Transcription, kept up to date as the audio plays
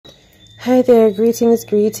Hi there, greetings.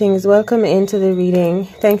 Welcome into the reading.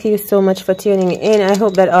 Thank you so much for tuning in. I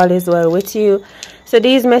hope that all is well with you. So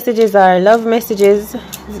these messages are love messages,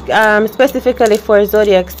 specifically for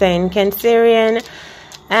zodiac sign Cancerian.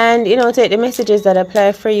 And take the messages that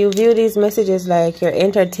apply for you. View these messages like your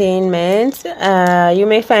entertainment. You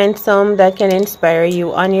may find some that can inspire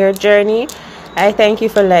you on your journey. I thank you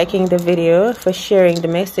for liking the video, for sharing the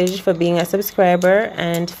message, for being a subscriber,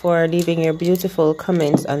 and for leaving your beautiful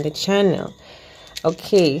comments on the channel.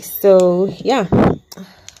 Okay, so yeah,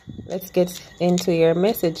 let's get into your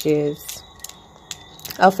messages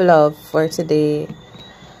of love for today.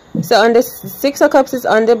 So on the Six of Cups is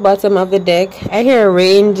on the bottom of the deck. I hear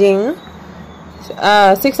ranging.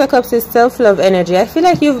 Six of Cups is self-love energy. I feel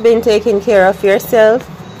like you've been taking care of yourself.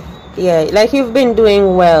 Yeah, like you've been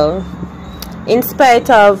doing well. In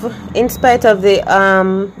spite of the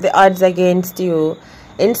odds against you,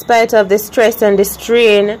 in spite of the stress and the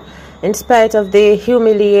strain, in spite of the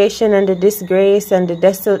humiliation and the disgrace and the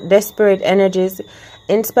desperate energies,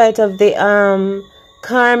 in spite of the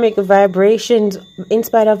karmic vibrations, in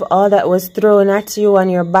spite of all that was thrown at you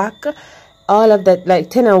on your back, all of that,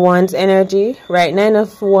 like 10 of Wands energy, right? 9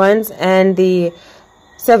 of Wands and the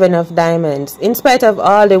 7 of Diamonds. In spite of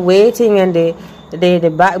all the waiting and the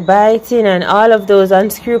backbiting and all of those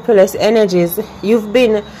unscrupulous energies, you've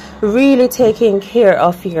been really taking care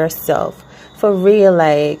of yourself for real.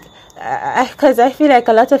 Like, because I feel like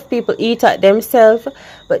a lot of people eat at themselves,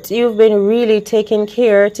 but you've been really taking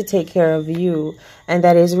care to take care of you, and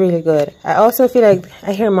that is really good. I also feel like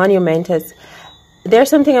I hear monumentous. There's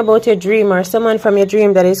something about your dream or someone from your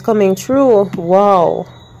dream that is coming true. Wow.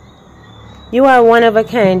 You are one of a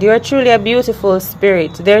kind. You are truly a beautiful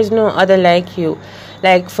spirit. There's no other like you.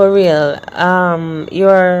 Like, for real.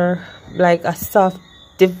 You're like a soft,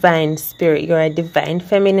 divine spirit. You're a divine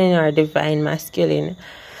feminine or a divine masculine.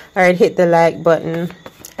 Alright, hit the like button.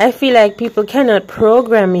 I feel like people cannot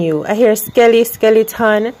program you. I hear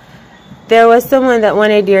skeleton. There was someone that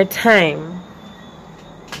wanted your time.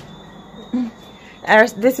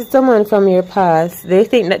 This is someone from your past. They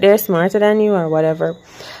think that they're smarter than you or whatever.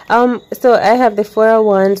 So I have the Four of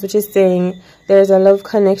Wands, which is saying there's a love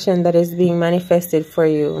connection that is being manifested for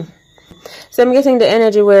you. So I'm getting the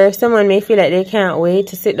energy where someone may feel like they can't wait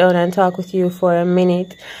to sit down and talk with you for a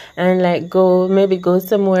minute and like maybe go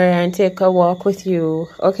somewhere and take a walk with you.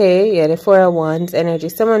 Okay, yeah, the Four of Wands energy.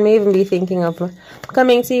 Someone may even be thinking of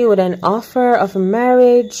coming to you with an offer of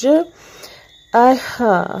marriage.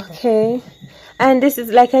 Okay. And this is,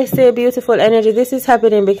 like I say, beautiful energy. This is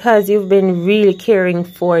happening because you've been really caring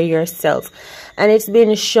for yourself. And it's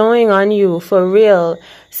been showing on you for real.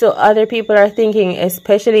 So other people are thinking,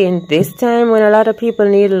 especially in this time when a lot of people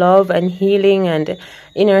need love and healing and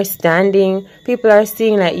inner standing, people are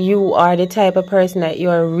seeing that you are the type of person that you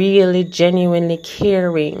are really genuinely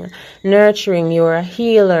caring, nurturing. You're a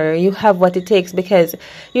healer. You have what it takes because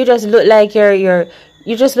you just look like you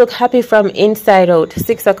just look happy from inside out.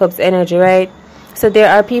 Six of Cups energy, right? So there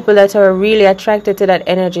are people that are really attracted to that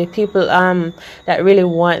energy. People that really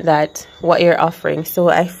want that, what you're offering. So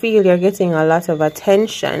I feel you're getting a lot of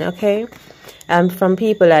attention, okay? From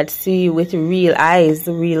people that see you with real eyes,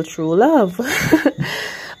 real true love.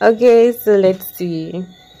 Okay, so let's see.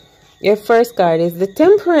 Your first card is the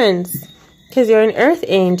Temperance. Because you're an earth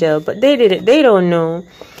angel, but they don't know.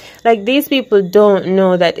 Like, these people don't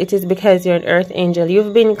know that it is because you're an earth angel.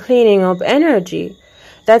 You've been cleaning up energy.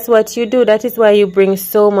 That's what you do. That is why you bring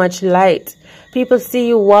so much light. People see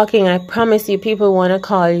you walking. I promise you, people want to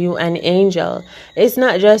call you an angel. It's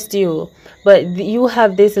not just you, but you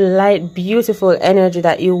have this light, beautiful energy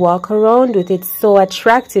that you walk around with. It's so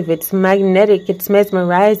attractive. It's magnetic. It's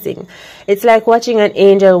mesmerizing. It's like watching an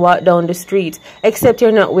angel walk down the street, except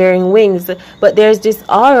you're not wearing wings. But there's this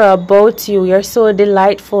aura about you. You're so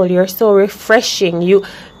delightful. You're so refreshing.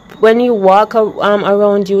 When you walk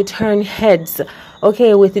around, you turn heads.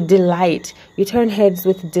 Okay, with delight. You turn heads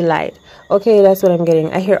with delight. Okay, that's what I'm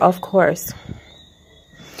getting. I hear, of course.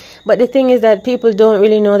 But the thing is that people don't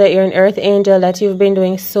really know that you're an earth angel, that you've been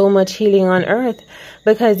doing so much healing on earth.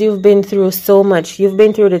 Because you've been through so much. You've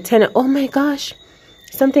been through the 10. Oh my gosh.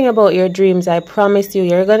 Something about your dreams. I promise you,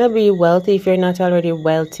 you're going to be wealthy if you're not already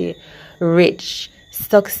wealthy. Rich.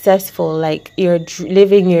 successful, like you're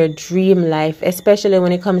living your dream life, especially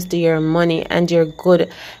when it comes to your money and your good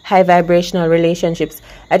high vibrational relationships.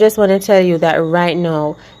 I just want to tell you that right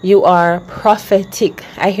now you are prophetic.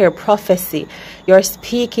 I hear prophecy. You're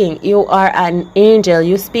speaking. You are an angel.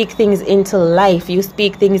 You speak things into life. You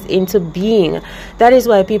speak things into being. That is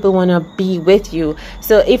why people want to be with you.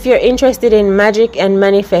 So if you're interested in magic and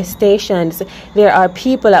manifestations, there are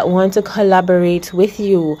people that want to collaborate with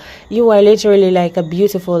you. You are literally like a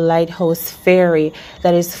beautiful lighthouse fairy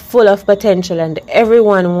that is full of potential, and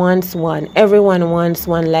everyone wants one. Everyone wants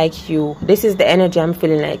one like you. This is the energy I'm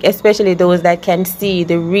feeling like, especially those that can see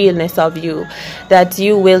the realness of you, that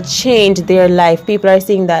you will change their life. People are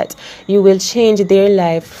saying that you will change their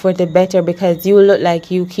life for the better because you look like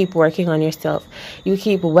you keep working on yourself. You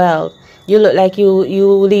keep well. You look like you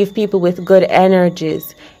leave people with good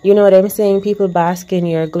energies. You know what I'm saying? People bask in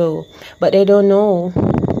your glow, but they don't know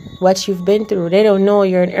what you've been through. They don't know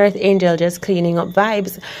you're an earth angel just cleaning up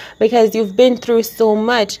vibes, because you've been through so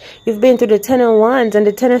much. You've been through the 10 of Wands and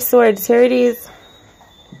the 10 of Swords. Here it is.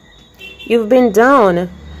 You've been down.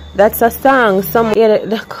 That's a song.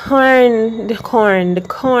 The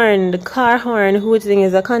car horn hooting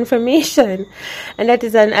is a confirmation, and that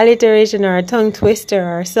is an alliteration or a tongue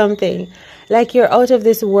twister or something. Like you're out of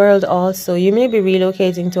this world also. You may be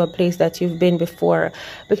relocating to a place that you've been before,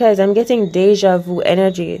 because I'm getting deja vu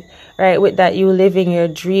energy, right? With that, you living your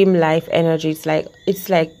dream life energy. It's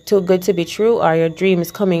like too good to be true, or your dream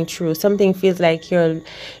is coming true. Something feels like you're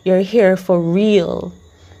here for real.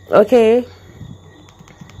 Okay?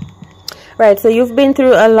 Right, so you've been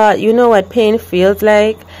through a lot. You know what pain feels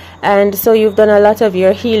like. And so you've done a lot of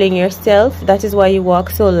your healing yourself. That is why you walk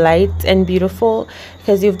so light and beautiful,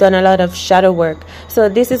 because you've done a lot of shadow work. So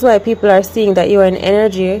this is why people are seeing that you're an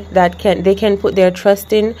energy that they can put their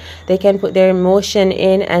trust in, they can put their emotion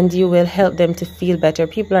in, and you will help them to feel better.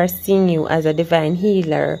 People are seeing you as a divine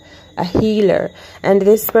healer, a healer, and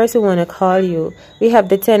this person want to call you. We have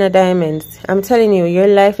the 10 of Diamonds. I'm telling you, your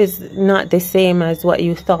life is not the same as what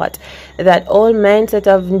you thought. That old mindset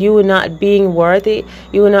of you not being worthy,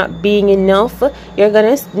 you not being enough, you're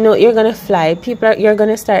gonna fly. You're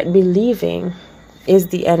gonna start believing is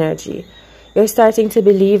the energy. You're starting to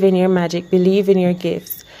believe in your magic, believe in your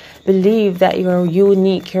gifts, believe that you're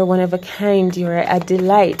unique, you're one of a kind, you're a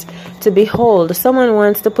delight to behold. Someone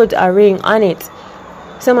wants to put a ring on it.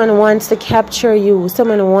 Someone wants to capture you.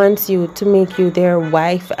 Someone wants you to make you their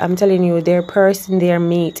wife. I'm telling you, their person, their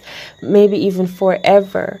mate, maybe even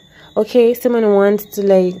forever. Okay, someone wants to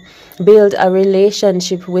like build a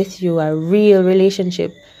relationship with you, a real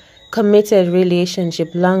relationship, committed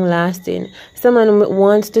relationship, long lasting. Someone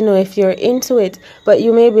wants to know if you're into it, but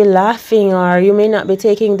you may be laughing, or you may not be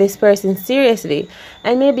taking this person seriously.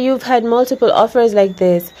 And maybe you've had multiple offers like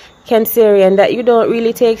this, Cancerian, that you don't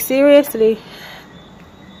really take seriously.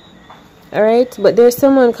 Alright, but there's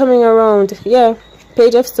someone coming around. Yeah,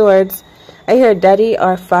 Page of Swords. I hear daddy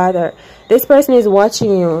or father. This person is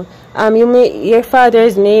watching you. Your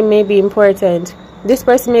father's name may be important. This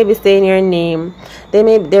person may be saying your name.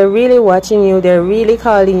 They're really watching you. They're really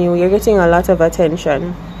calling you. You're getting a lot of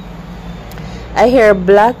attention. I hear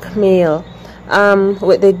blackmail.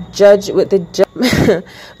 With the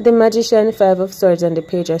the Magician, 5 of Swords, and the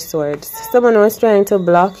Page of Swords. Someone was trying to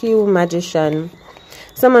block you, Magician.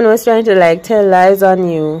 Someone was trying to like tell lies on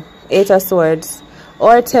you, 8 of Swords,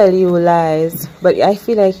 or tell you lies, but I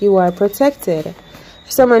feel like you are protected.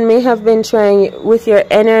 Someone may have been trying with your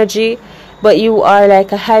energy, but you are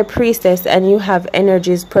like a high priestess and you have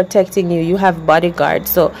energies protecting you. You have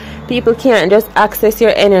bodyguards, so people can't just access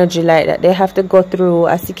your energy like that. They have to go through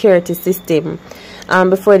a security system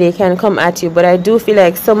before they can come at you. But I do feel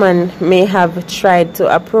like someone may have tried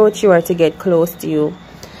to approach you or to get close to you,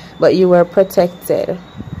 but you were protected.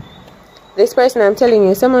 This person, I'm telling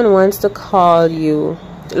you, someone wants to call you.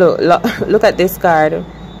 Look at this card.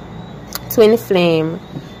 Twin flame.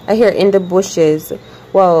 I hear in the bushes.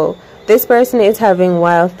 Whoa. This person is having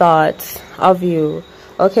wild thoughts of you.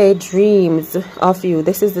 Okay, dreams of you.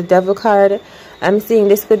 This is the Devil card. I'm seeing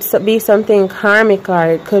this could be something karmic, or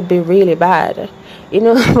it could be really bad. You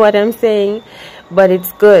know what I'm saying? But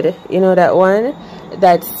it's good. You know that one?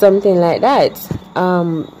 That's something like that.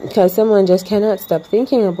 Because someone just cannot stop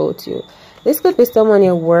thinking about you. This could be someone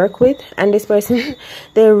you work with, and this person,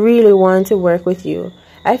 they really want to work with you.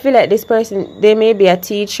 I feel like this person, they may be a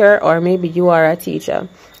teacher, or maybe you are a teacher,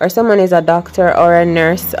 or someone is a doctor or a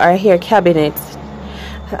nurse, or here cabinet,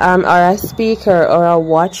 or a speaker or a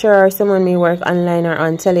watcher, or someone may work online or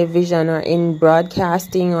on television or in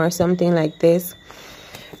broadcasting or something like this,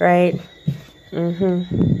 right?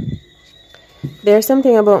 There's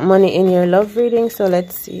something about money in your love reading, so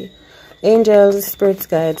let's see. Angels, spirits,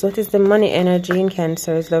 guides. What is the money energy in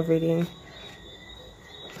Cancer's love reading?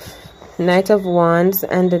 Knight of Wands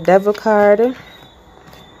and the Devil card.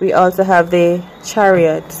 We also have the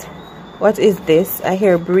Chariot. What is this? I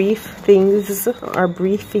hear brief things or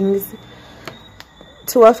briefings.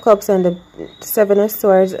 Two of Cups and the Seven of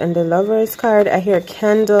Swords and the Lovers card. I hear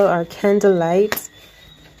candle or candlelight.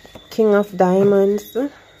 King of Diamonds.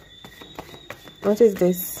 What is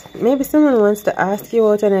this? Maybe someone wants to ask you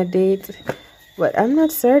out on a date, but I'm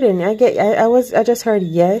not certain. I just heard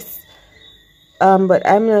yes. But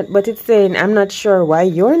I'm not, but it's saying I'm not sure why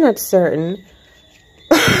you're not certain.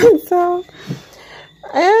 So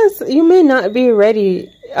yes, you may not be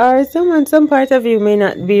ready, or some part of you may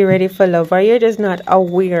not be ready for love, or you're just not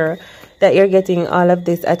aware that you're getting all of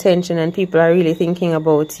this attention and people are really thinking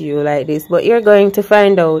about you like this. But you're going to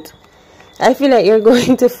find out. I feel like you're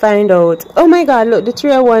going to find out. Oh my God, look, the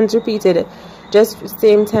Three of Wands repeated just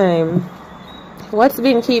same time. What's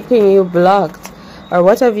been keeping you blocked? Or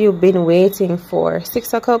what have you been waiting for?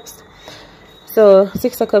 Six of Cups. So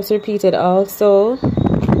Six of Cups repeated also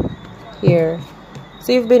here.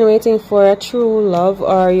 So you've been waiting for a true love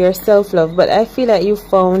or your self-love, but I feel like you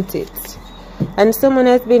found it. And someone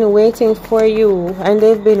has been waiting for you and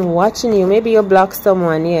they've been watching you. Maybe you blocked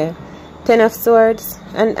someone, yeah. Ten of Swords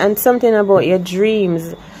and something about your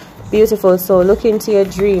dreams. Beautiful. So look into your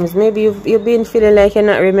dreams. Maybe you've been feeling like you're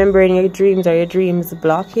not remembering your dreams, or your dreams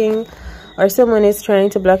blocking, or someone is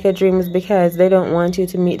trying to block your dreams because they don't want you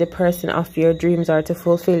to meet the person of your dreams or to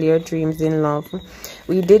fulfill your dreams in love.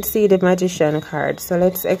 We did see the Magician card, so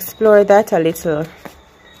let's explore that a little.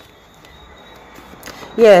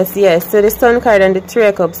 Yes, so the Sun card and the Three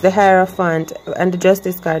of Cups, the Hierophant and the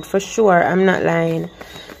Justice card, for sure, I'm not lying.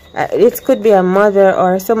 It could be a mother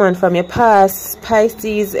or someone from your past,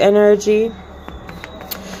 Pisces energy.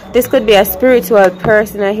 This could be a spiritual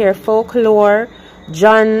person. I hear folklore,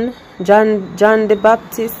 John the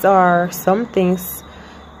Baptist or something.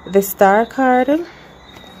 The Star card.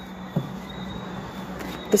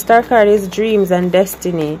 The Star card is dreams and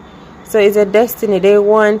destiny. So it's a destiny. They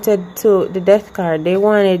wanted to, the Death card, they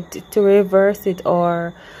wanted to reverse it,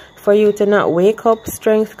 or for you to not wake up.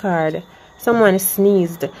 Strength card. Someone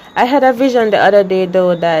sneezed. I had a vision the other day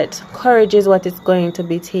though that courage is what is going to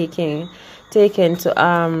be taken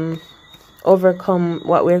to overcome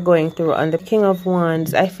what we're going through. On the King of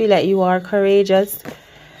Wands, I feel like you are courageous.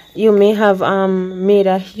 You may have made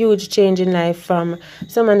a huge change in life from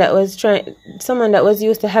someone that was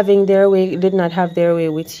used to having their way, did not have their way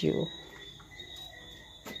with you.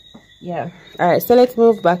 Yeah. All right, so let's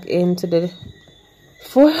move back into the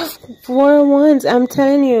Four of Wands. I'm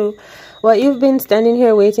telling you, what you've been standing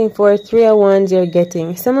here waiting for, Three of Wands, you're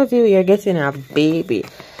getting. Some of you, you're getting a baby.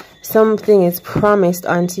 Something is promised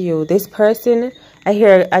unto you. This person, I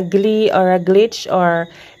hear a glee or a glitch, or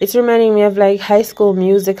it's reminding me of like High School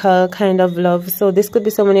Musical kind of love. So this could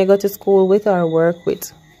be someone you go to school with or work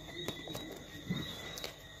with.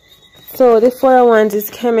 So the Four of Wands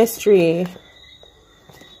is chemistry,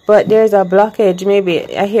 but there's a blockage.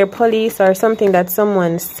 Maybe I hear police or something that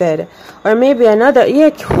someone said, or maybe another, yeah,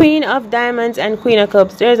 Queen of Diamonds and Queen of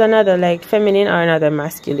Cups. There's another like feminine or another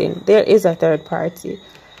masculine. There is a third party.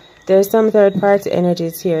 There's some third party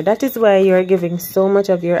energies here. That is why you're giving so much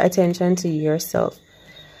of your attention to yourself,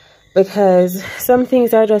 because some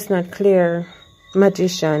things are just not clear.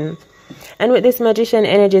 Magician. And with this Magician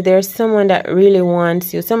energy, there's someone that really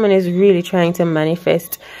wants you. Someone is really trying to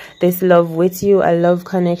manifest this love with you, a love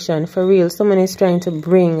connection for real. Someone is trying to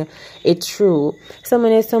bring it true.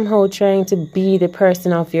 Someone is somehow trying to be the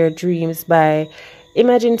person of your dreams. By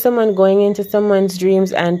imagine someone going into someone's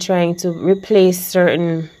dreams and trying to replace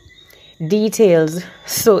certain details,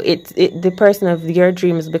 so the person of your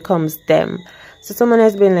dreams becomes them. So someone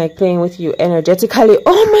has been like playing with you energetically.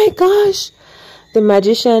 Oh my gosh, the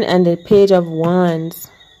Magician and the Page of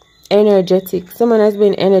Wands, energetic. Someone has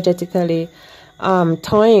been energetically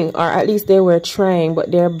toying, or at least they were trying,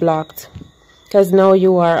 but they're blocked, because now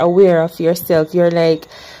you are aware of yourself. You're like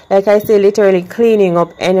I say, literally cleaning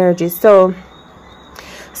up energy. So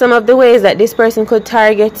some of the ways that this person could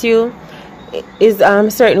target you is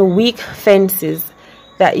certain weak fences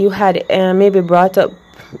that you had maybe brought up,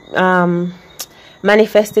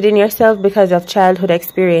 manifested in yourself because of childhood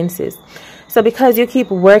experiences. So because you keep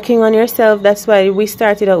working on yourself, that's why we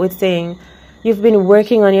started out with saying you've been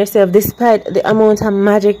working on yourself despite the amount of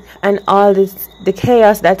magic and all this, the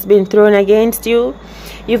chaos that's been thrown against you.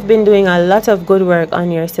 You've been doing a lot of good work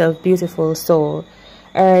on yourself, beautiful soul.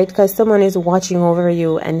 Alright, because someone is watching over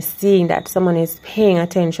you and seeing that someone is paying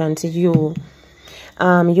attention to you.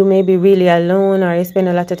 You may be really alone, or you spend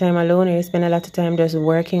a lot of time alone, or you spend a lot of time just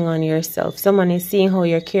working on yourself. Someone is seeing how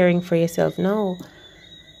you're caring for yourself. No,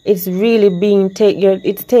 it's really being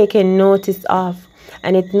it's taken notice of.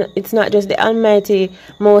 And it's not just the Almighty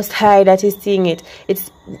Most High that is seeing it. It's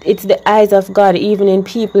the eyes of God, even in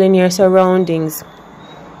people in your surroundings.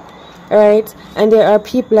 Right? And there are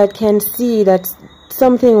people that can see that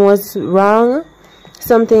something was wrong,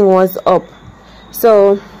 something was up.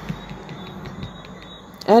 So,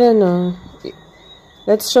 I don't know.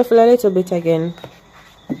 Let's shuffle a little bit again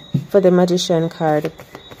for the Magician card.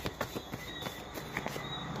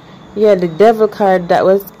 Yeah, the Devil card that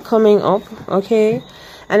was coming up, okay?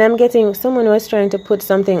 And I'm getting someone was trying to put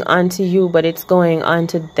something onto you, but it's going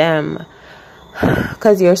onto them.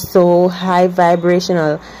 Because you're so high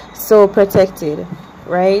vibrational, so protected,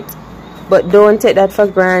 right? But don't take that for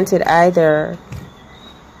granted either.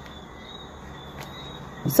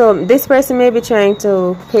 So this person may be trying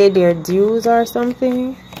to pay their dues or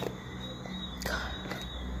something.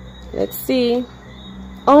 Let's see.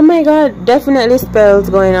 Oh my God, definitely spells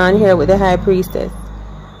going on here with the High Priestess.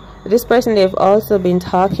 This person, they've also been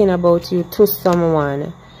talking about you to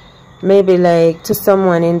someone. Maybe like to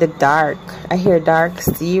someone in the dark. I hear dark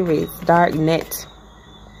series, dark net.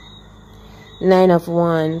 9 of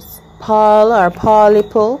Wands. Paul or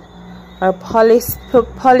Polyple or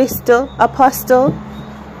Apostle.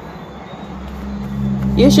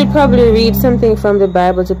 You should probably read something from the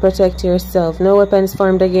Bible to protect yourself. No weapons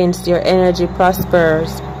formed against your energy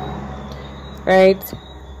prospers. Right?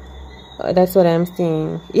 That's what I'm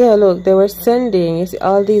seeing. Yeah, look, they were sending. You see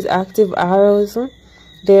all these active arrows?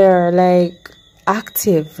 They're like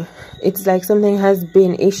active. It's like something has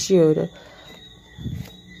been issued.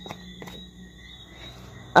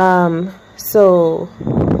 And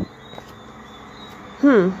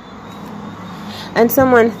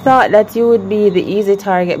someone thought that you would be the easy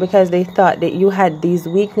target because they thought that you had these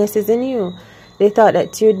weaknesses in you. They thought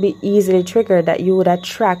that you would be easily triggered, that you would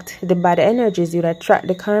attract the bad energies, you would attract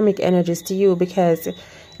the karmic energies to you because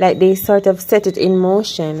like they sort of set it in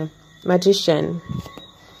motion. Magician.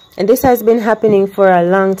 And this has been happening for a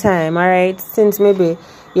long time, alright? Since maybe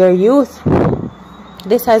your youth,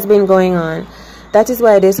 this has been going on. That is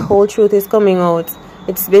why this whole truth is coming out.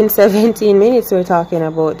 It's been 17 minutes we're talking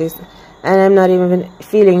about this. And I'm not even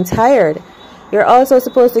feeling tired. You're also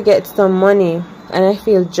supposed to get some money. And I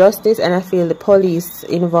feel justice and I feel the police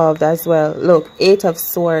involved as well. Look, 8 of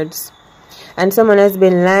Swords. And someone has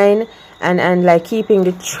been lying and like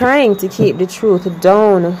trying to keep the truth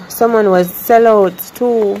down. Someone was sellout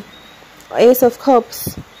too. Ace of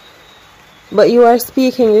Cups. But you are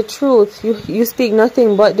speaking the truth. You speak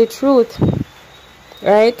nothing but the truth.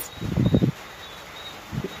 Right?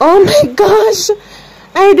 Oh my gosh!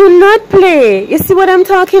 I do not play. You see what I'm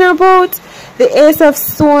talking about? The Ace of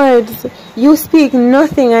Swords. You speak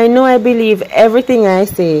nothing. I know I believe everything I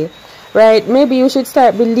say. Right? Maybe you should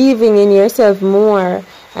start believing in yourself more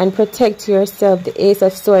and protect yourself. The Ace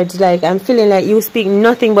of Swords. Like, I'm feeling like you speak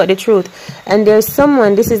nothing but the truth. And there's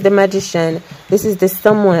someone, this is the Magician. This is the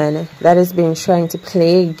someone that has been trying to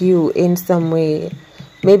plague you in some way.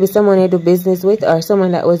 Maybe someone you do business with or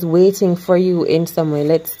someone that was waiting for you in some way.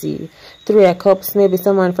 Let's see. 3 of Cups. Maybe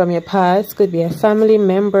someone from your past. Could be a family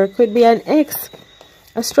member. Could be an ex.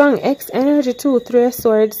 A strong ex energy too. 3 of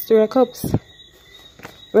Swords. 3 of Cups.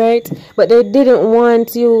 Right? But they didn't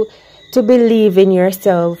want you to believe in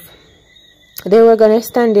yourself. They were going to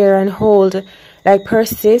stand there and hold. Like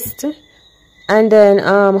persist. And then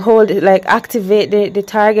hold. Like activate the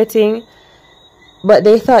targeting. But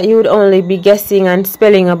they thought you would only be guessing and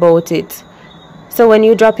spelling about it. So when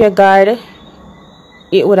you drop your guard,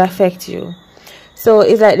 it would affect you. So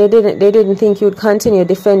it's like they didn't think you would continue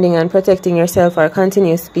defending and protecting yourself or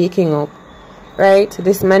continue speaking up. Right?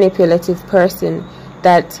 This manipulative person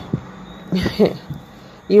that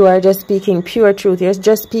you are just speaking pure truth. You're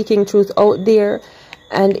just speaking truth out there.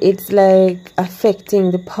 And it's like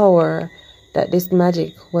affecting the power that this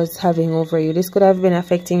magic was having over you. This could have been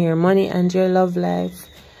affecting your money and your love life.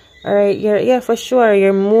 Alright, yeah, for sure,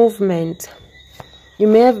 your movement. You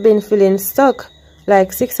may have been feeling stuck,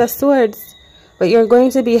 like 6 of Swords, but you're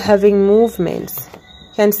going to be having movements,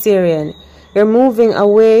 Cancerian. You're moving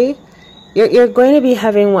away. You're going to be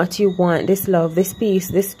having what you want, this love, this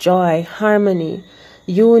peace, this joy, harmony,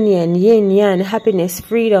 union, yin, yang, happiness,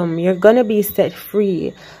 freedom. You're going to be set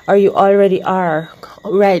free, or you already are.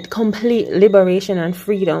 Right, complete liberation and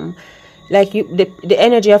freedom. like the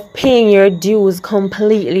energy of paying your dues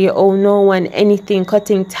completely, oh no one anything,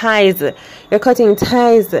 cutting ties. You're cutting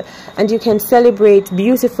ties, and you can celebrate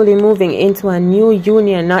beautifully moving into a new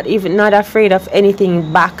union, not afraid of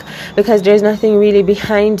anything back, because there's nothing really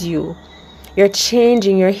behind you. You're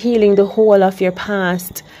changing, you're healing the whole of your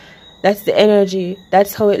past. That's the energy.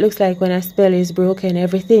 That's how it looks like when a spell is broken.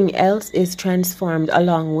 Everything else is transformed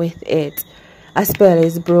along with it. A spell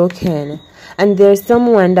is broken. And there's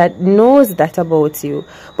someone that knows that about you,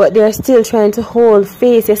 but they're still trying to hold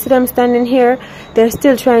face. You see them standing here? They're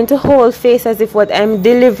still trying to hold face as if what I'm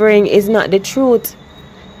delivering is not the truth.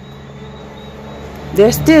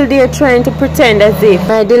 They're still there trying to pretend as if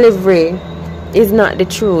my delivery is not the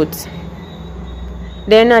truth.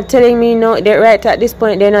 They're not telling me no. They're right at this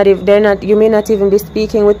point. They're not. You may not even be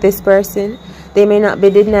speaking with this person. They may not be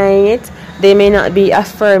denying it. They may not be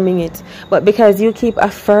affirming it. But because you keep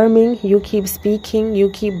affirming, you keep speaking, you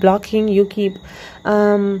keep blocking, you keep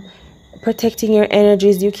protecting your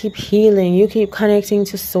energies, you keep healing, you keep connecting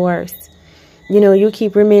to source. You know, you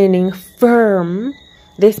keep remaining firm.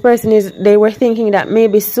 This person they were thinking that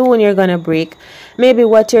maybe soon you're gonna break. Maybe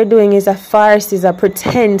what you're doing is a farce, is a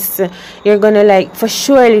pretense. You're gonna for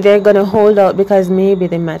surely they're gonna hold out because maybe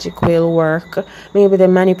the magic will work. Maybe the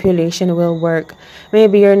manipulation will work.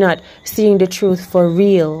 Maybe you're not seeing the truth for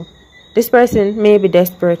real. This person may be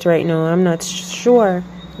desperate right now. I'm not sure,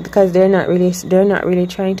 because they're not really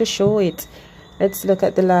trying to show it. Let's look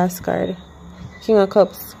at the last card. King of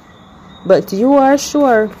Cups. But you are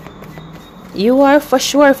sure. You are for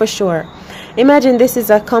sure. Imagine this is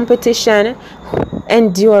a competition.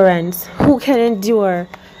 Endurance. Who can endure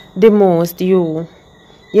the most? You.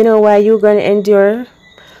 You know why you're going to endure?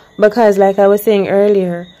 Because like I was saying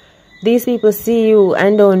earlier, these people see you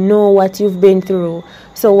and don't know what you've been through.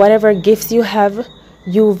 So whatever gifts you have,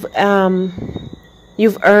 you've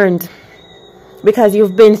earned. Because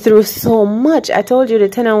you've been through so much. I told you the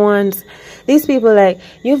 10 of Wands. These people,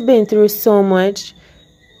 you've been through so much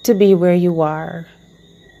to be where you are.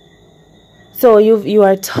 So you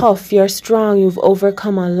are tough, you're strong, you've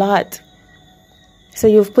overcome a lot. So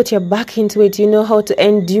you've put your back into it. You know how to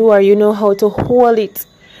endure, you know how to hold it.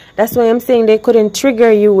 That's why I'm saying they couldn't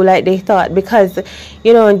trigger you like they thought, because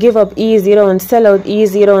you don't give up easy, you don't sell out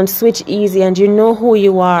easy, you don't switch easy, and you know who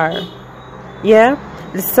you are. Yeah?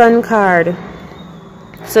 The Sun card.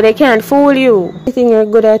 So they can't fool you. I think you're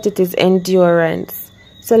good at it is endurance.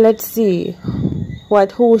 So let's see.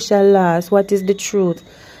 Who shall last? What is the truth?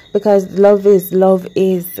 Because love is,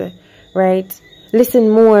 right? Listen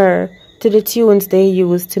more to the tunes they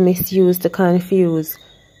use to misuse, to confuse.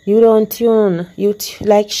 You don't tune.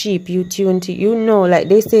 Like sheep, you tune to, like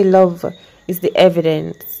they say love is the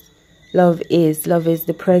evidence. Love is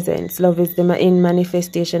the presence. Love is the in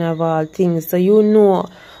manifestation of all things. So you know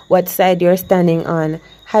what side you're standing on.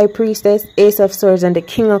 High Priestess, Ace of Swords, and the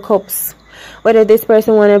King of Cups. Whether this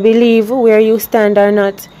person want to believe where you stand or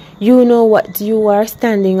not, you know what you are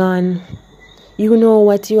standing on. You know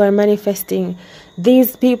what you are manifesting.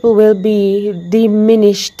 These people will be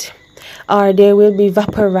diminished, or they will be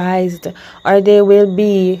vaporized, or they will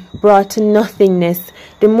be brought to nothingness.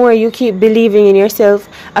 The more you keep believing in yourself,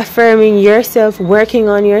 affirming yourself, working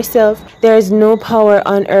on yourself, there is no power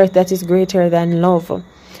on earth that is greater than love.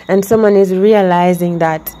 And someone is realizing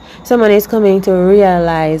that. Someone is coming to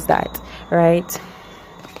realize that. Right?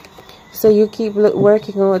 So you keep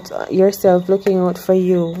working out yourself, looking out for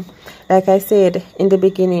you. Like I said in the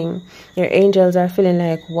beginning, your angels are feeling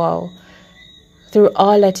like, wow, through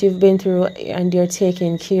all that you've been through, and you're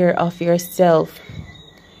taking care of yourself.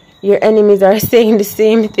 Your enemies are saying the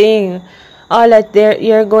same thing. All that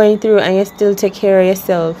you're going through, and you still take care of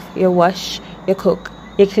yourself. You wash, you cook,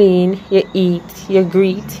 you clean, you eat, you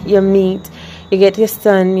greet, you meet, you get your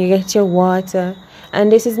sun, you get your water. And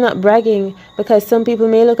this is not bragging, because some people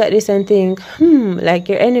may look at this and think, like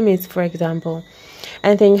your enemies, for example,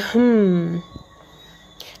 and think,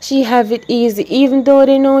 she have it easy, even though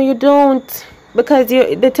they know you don't. Because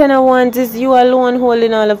the 10 of Wands is you alone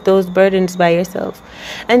holding all of those burdens by yourself.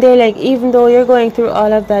 And they're like, even though you're going through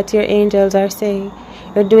all of that, your angels are saying,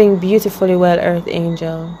 you're doing beautifully well, Earth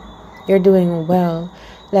Angel. You're doing well.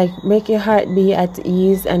 Make your heart be at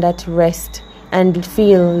ease and at rest. And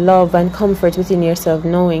feel love and comfort within yourself,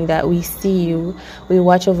 knowing that we see you, we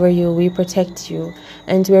watch over you, we protect you.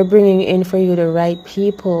 And we're bringing in for you the right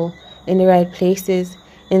people, in the right places,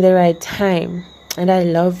 in the right time. And I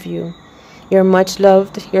love you. You're much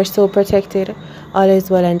loved. You're so protected. All is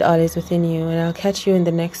well and all is within you. And I'll catch you in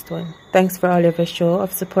the next one. Thanks for all of your show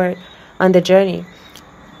of support on the journey.